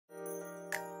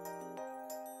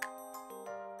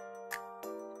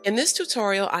In this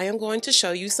tutorial, I am going to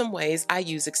show you some ways I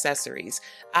use accessories.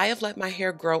 I have let my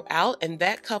hair grow out, and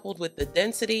that coupled with the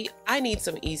density, I need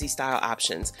some easy style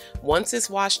options. Once it's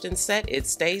washed and set, it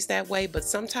stays that way, but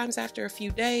sometimes after a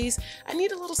few days, I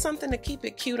need a little something to keep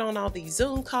it cute on all these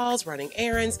Zoom calls, running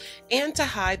errands, and to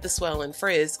hide the swell and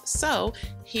frizz. So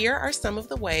here are some of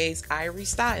the ways I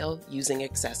restyle using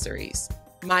accessories.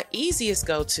 My easiest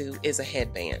go-to is a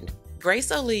headband.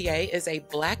 Grace Allier is a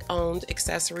Black-owned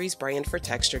accessories brand for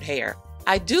textured hair.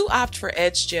 I do opt for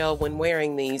edge gel when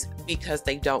wearing these because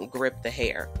they don't grip the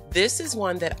hair. This is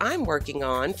one that I'm working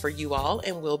on for you all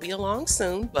and will be along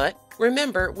soon, but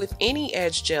remember, with any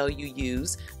edge gel you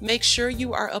use, make sure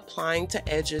you are applying to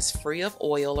edges free of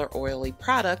oil or oily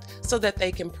product so that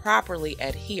they can properly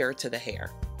adhere to the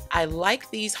hair. I like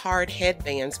these hard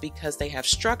headbands because they have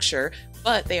structure,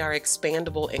 but they are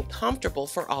expandable and comfortable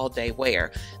for all day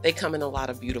wear. They come in a lot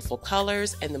of beautiful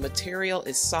colors, and the material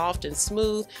is soft and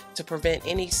smooth to prevent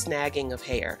any snagging of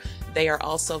hair. They are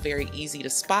also very easy to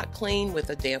spot clean with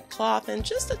a damp cloth and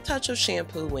just a touch of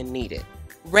shampoo when needed.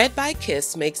 Red by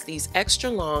Kiss makes these extra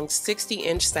long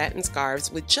 60-inch satin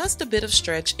scarves with just a bit of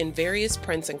stretch in various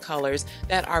prints and colors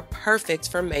that are perfect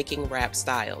for making wrap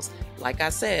styles. Like I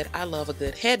said, I love a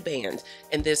good headband,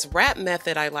 and this wrap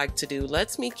method I like to do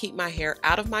lets me keep my hair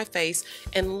out of my face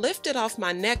and lift it off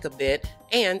my neck a bit,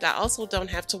 and I also don't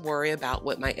have to worry about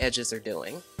what my edges are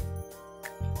doing.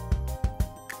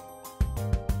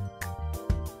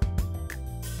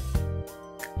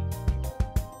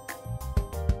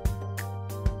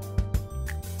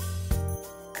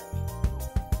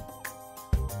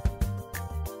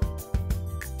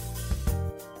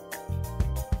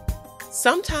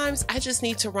 Sometimes I just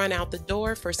need to run out the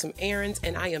door for some errands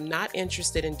and I am not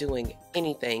interested in doing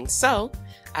anything, so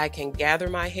I can gather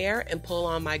my hair and pull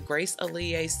on my Grace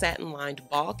Allier satin-lined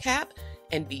ball cap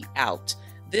and be out.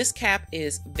 This cap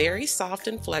is very soft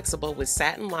and flexible with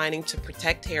satin lining to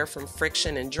protect hair from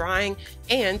friction and drying,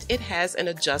 and it has an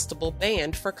adjustable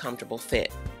band for comfortable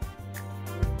fit.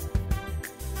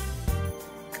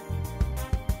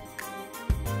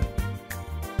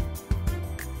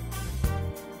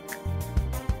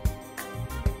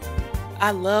 I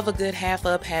love a good half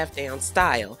up, half down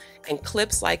style, and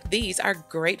clips like these are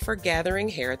great for gathering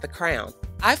hair at the crown.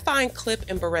 I find clip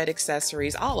and barrette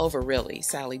accessories all over really.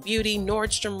 Sally Beauty,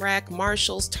 Nordstrom Rack,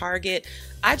 Marshalls, Target.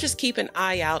 I just keep an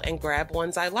eye out and grab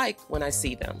ones I like when I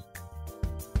see them.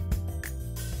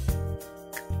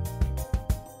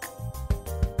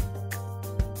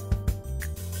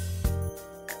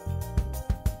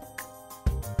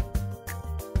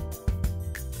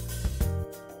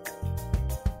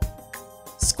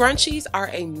 Scrunchies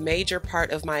are a major part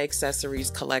of my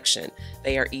accessories collection.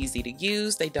 They are easy to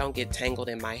use, they don't get tangled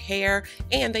in my hair,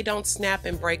 and they don't snap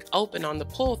and break open on the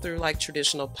pull through like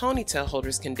traditional ponytail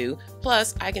holders can do,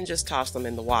 plus I can just toss them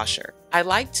in the washer. I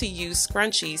like to use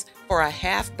scrunchies for a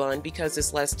half bun because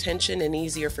it's less tension and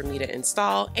easier for me to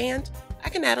install, and I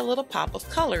can add a little pop of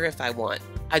color if I want.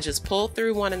 I just pull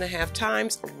through 1.5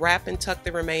 times, wrap and tuck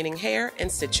the remaining hair,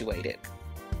 and situate it.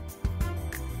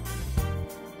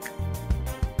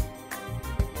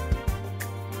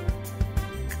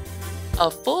 A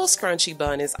full scrunchie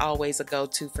bun is always a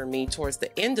go-to for me towards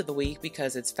the end of the week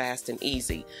because it's fast and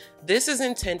easy. This is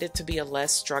intended to be a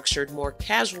less structured, more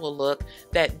casual look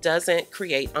that doesn't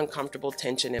create uncomfortable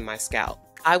tension in my scalp.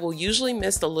 I will usually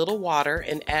mist a little water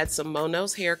and add some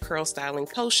MoKnowsHair curl styling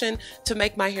potion to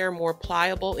make my hair more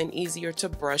pliable and easier to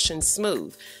brush and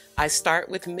smooth. I start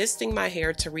with misting my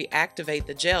hair to reactivate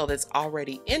the gel that's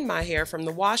already in my hair from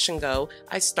the wash and go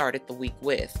I started the week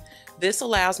with. This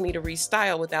allows me to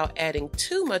restyle without adding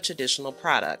too much additional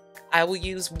product. I will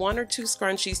use 1 or 2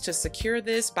 scrunchies to secure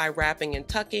this by wrapping and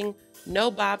tucking.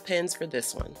 No bob pins for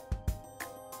this one.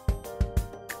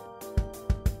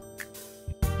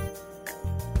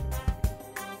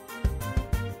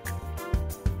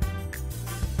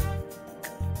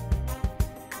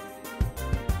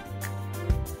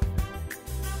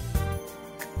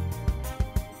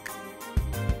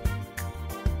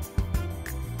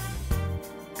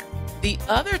 The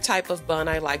other type of bun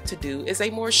I like to do is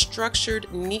a more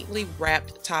structured, neatly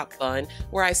wrapped top bun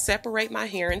where I separate my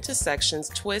hair into sections,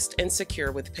 twist, and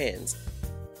secure with pins.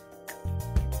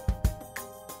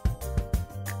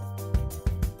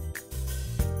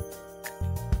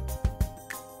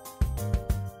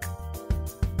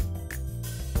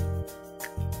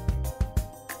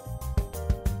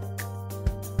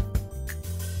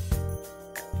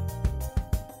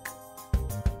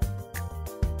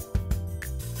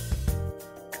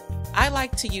 I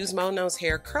like to use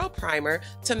MoKnowsHair Curl Primer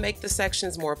to make the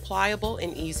sections more pliable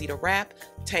and easy to wrap,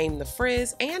 tame the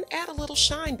frizz, and add a little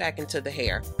shine back into the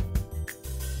hair.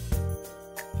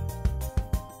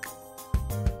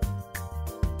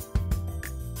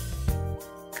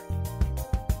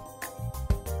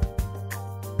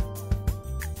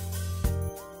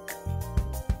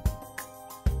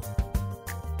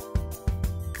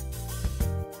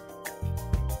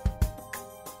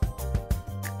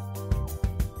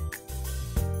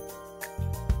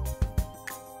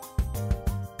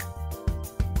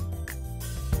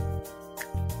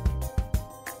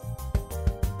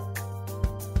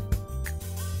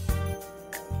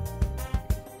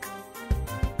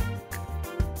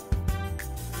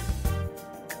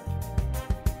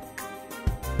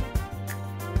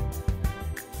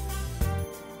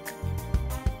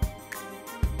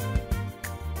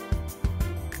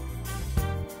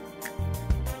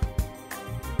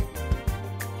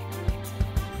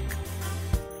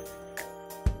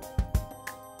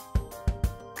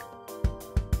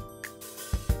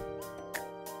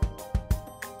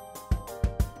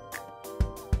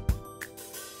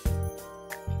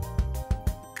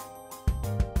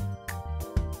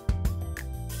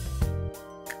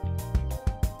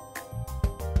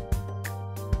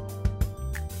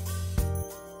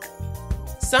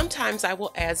 Sometimes I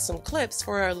will add some clips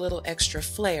for a little extra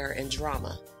flair and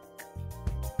drama.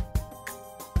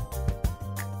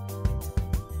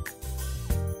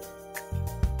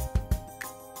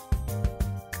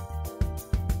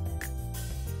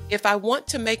 If I want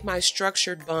to make my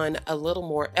structured bun a little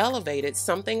more elevated,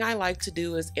 something I like to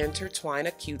do is intertwine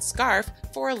a cute scarf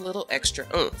for a little extra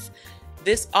oomph.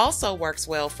 This also works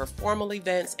well for formal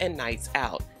events and nights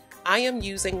out. I am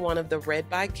using one of the Red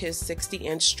by Kiss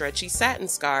 60-inch stretchy satin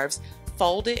scarves,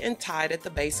 folded and tied at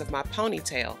the base of my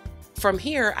ponytail. From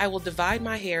here, I will divide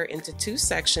my hair into two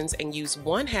sections and use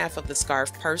one half of the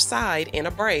scarf per side in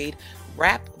a braid,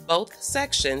 wrap both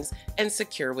sections, and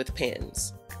secure with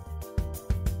pins.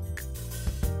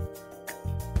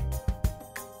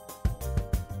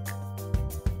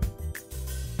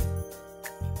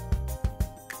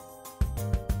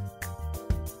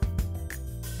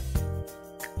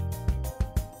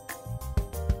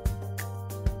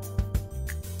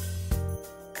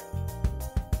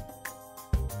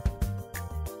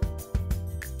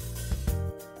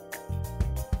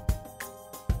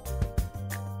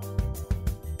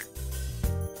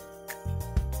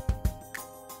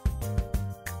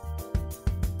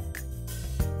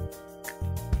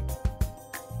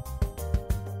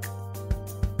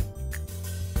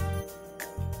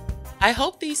 I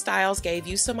hope these styles gave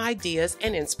you some ideas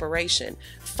and inspiration.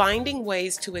 Finding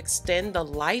ways to extend the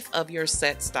life of your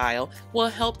set style will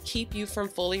help keep you from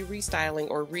fully restyling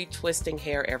or retwisting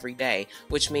hair every day,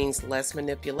 which means less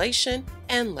manipulation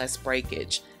and less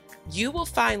breakage. You will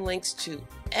find links to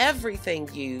everything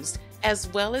used, as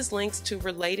well as links to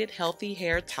related healthy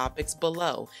hair topics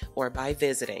below or by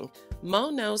visiting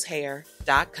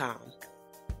MoKnowsHair.com.